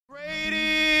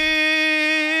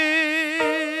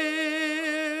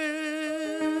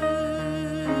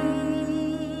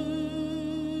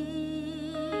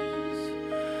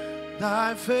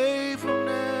thy faithfulness.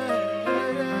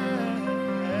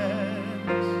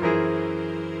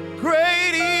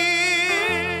 Great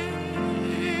is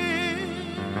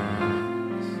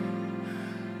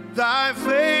thy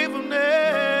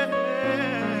faithfulness.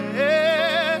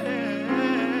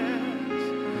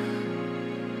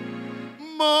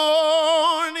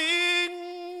 Morning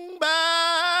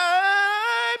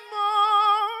by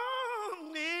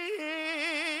morning,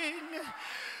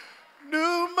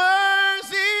 new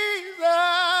mercies I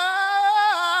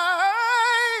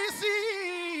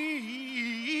see,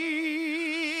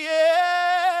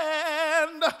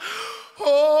 and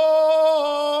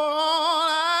all I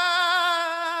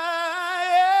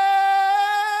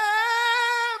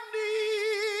am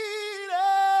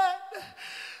needed,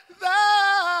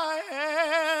 thy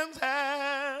hands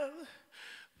have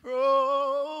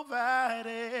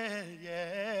provided.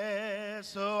 Yes,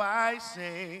 so I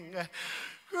sing,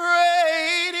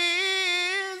 great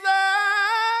is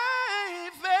thy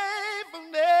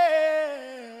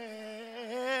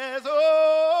faithfulness, O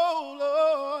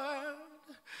Lord,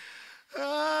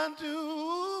 unto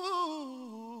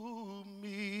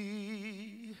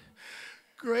me.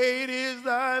 Great is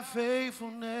thy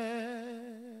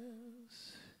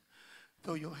faithfulness.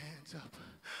 Throw your hands up.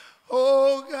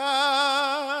 Oh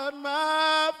God,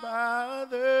 my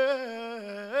Father,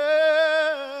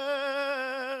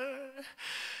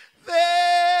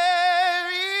 there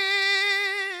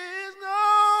is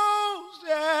no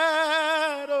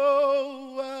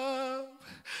shadow of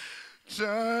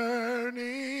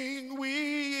turning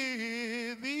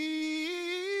with thee.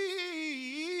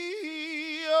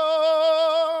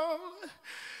 Oh,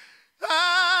 I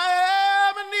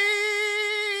am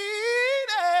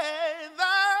needed, thy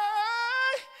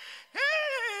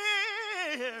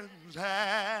hands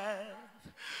have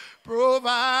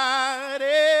provided.